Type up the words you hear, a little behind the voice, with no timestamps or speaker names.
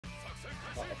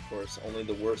Of course, only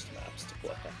the worst maps to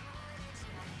play.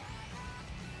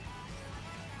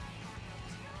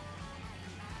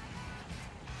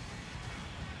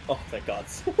 Oh, thank God.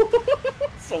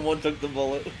 Someone took the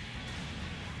bullet.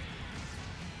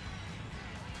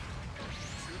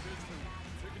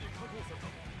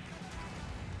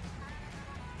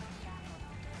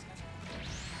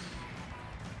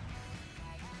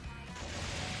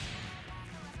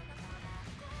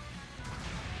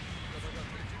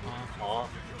 Aw.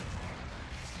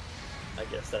 I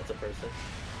guess that's a person.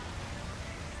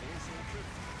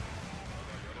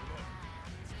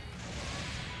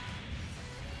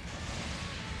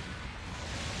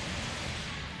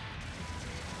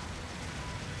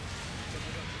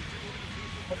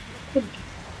 Oh,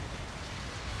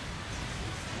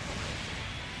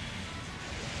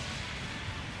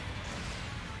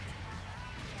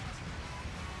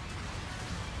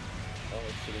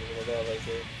 it's shooting me above, I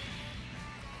see.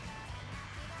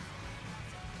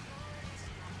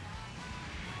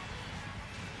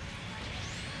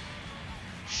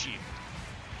 Shield.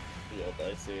 Shield,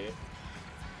 I see.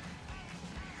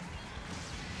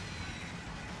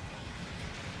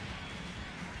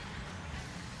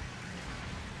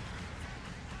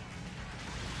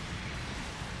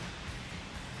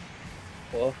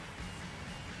 Well.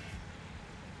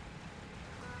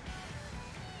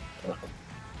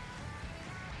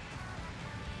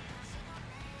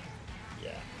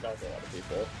 Yeah, that's a lot of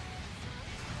people.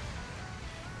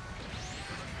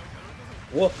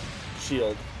 Whoop!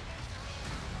 Shield.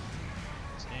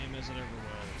 Same as it ever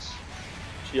was.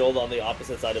 Shield on the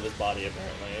opposite side of his body,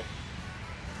 apparently.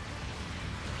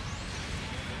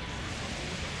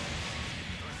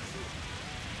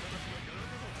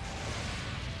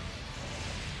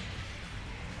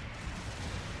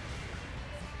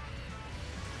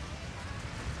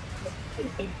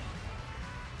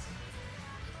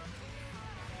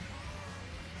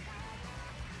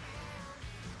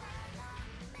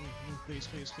 Please,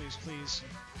 please, please, please.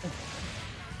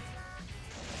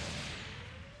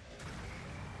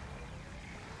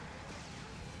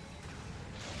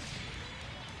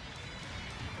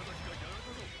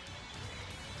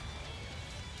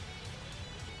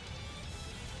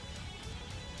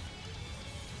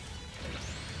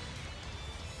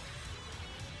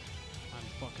 I'm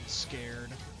fucking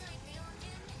scared.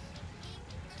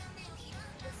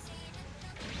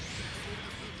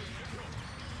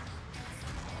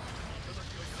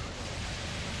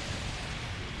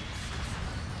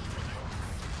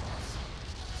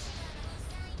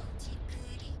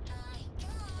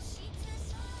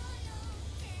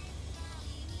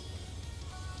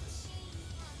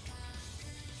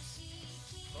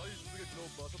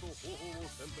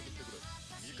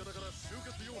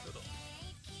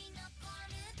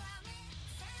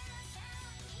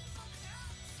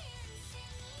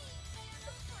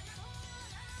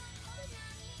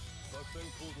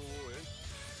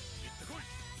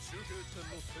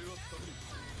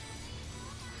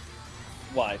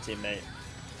 Why, teammate?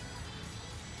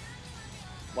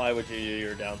 Why would you do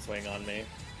your downswing on me?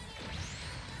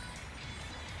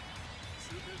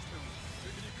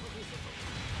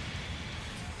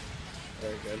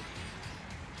 Very good.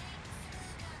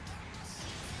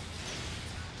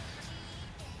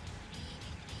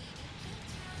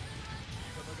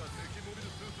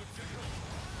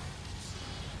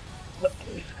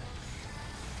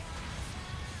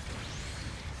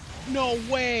 No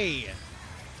way!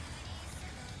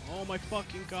 Oh my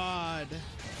fucking God.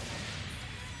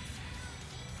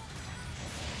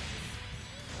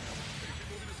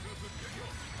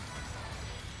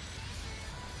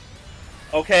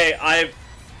 Okay,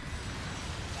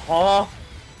 Huh?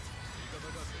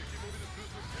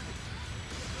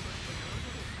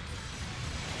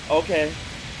 Okay.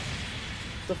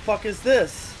 The fuck is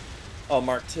this? Oh,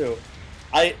 Mark II.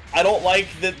 I don't like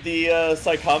that the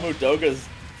Saikamu Doga's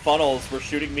funnels were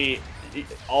shooting me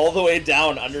all the way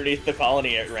down underneath the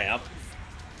colony ramp.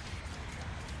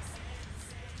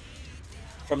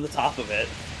 From the top of it.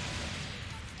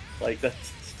 Like, that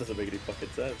just doesn't make any fucking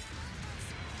sense.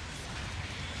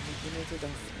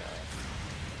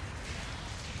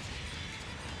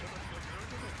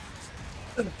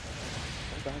 I'm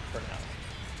back for now.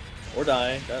 Or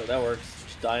die. That works.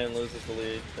 Just die and loses the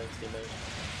lead. Thanks, teammate.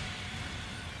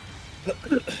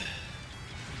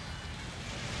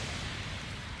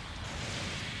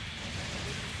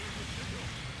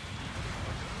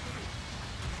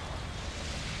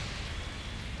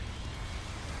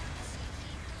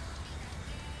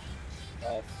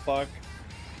 Oh, fuck.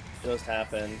 Just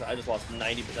happened. I just lost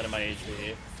 90% of my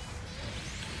HP.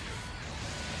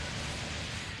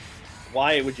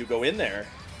 Why would you go in there?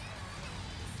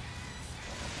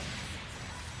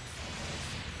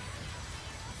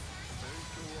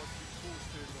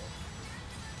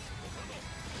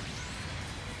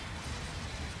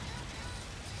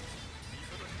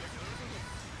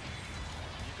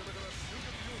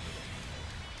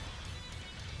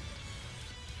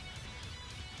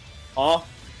 Huh?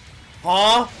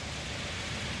 Huh?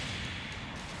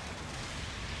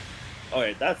 Oh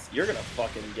wait, you're gonna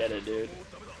fucking get it, dude.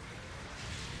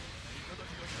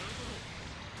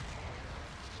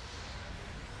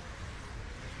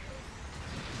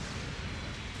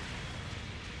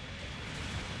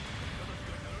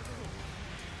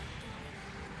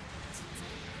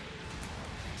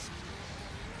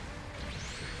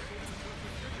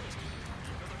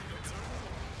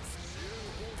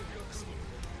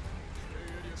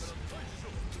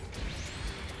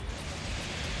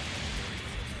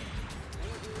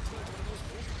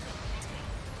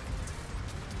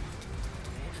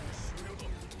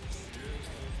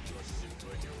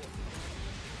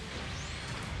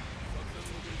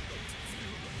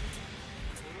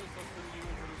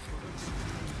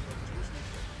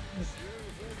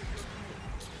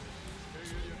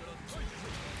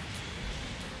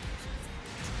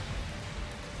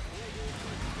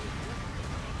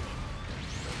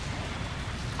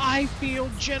 I feel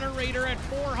generator at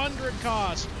 400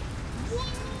 cost.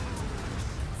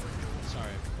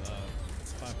 Sorry,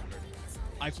 500.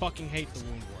 I fucking hate the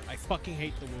wound ward. I fucking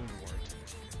hate the wound ward.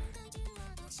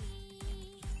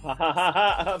 Ha ha ha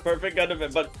ha! Perfect Gundam,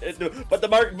 but the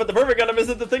perfect Gundam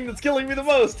isn't the thing that's killing me the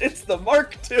most. It's the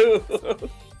Mark II.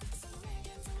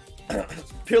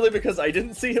 Purely because I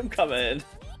didn't see him coming.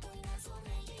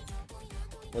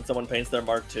 When someone paints their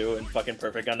Mark II in fucking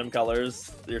perfect Gundam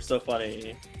colors, you're so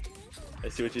funny. I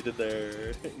see what you did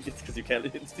there. It's because you can't.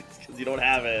 It's because you don't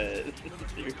have it.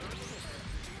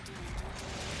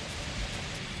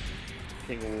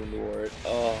 King Wound Ward.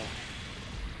 Oh.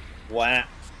 Wow.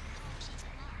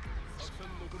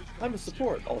 I'm a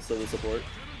support. Also the support.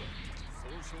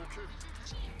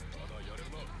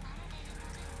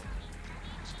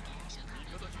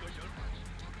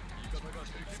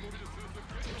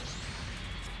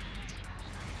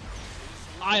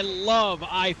 I love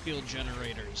I feel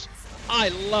generators. I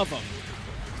love them.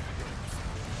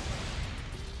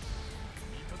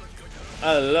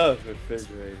 I love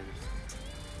refrigerators.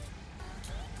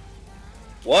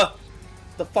 What?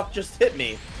 The fuck just hit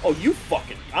me? Oh, you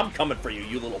fucking... I'm coming for you,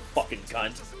 you little fucking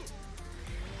cunt.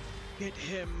 Get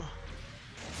him.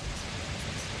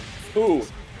 Who?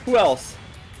 Who else?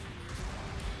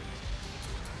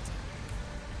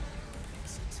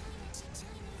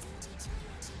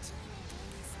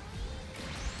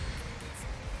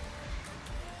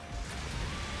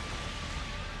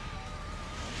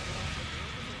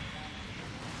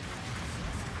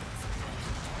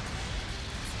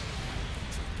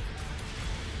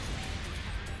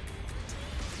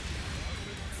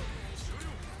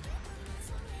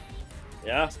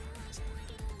 Yeah.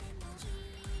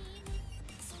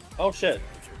 Oh shit.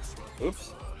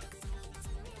 Oops.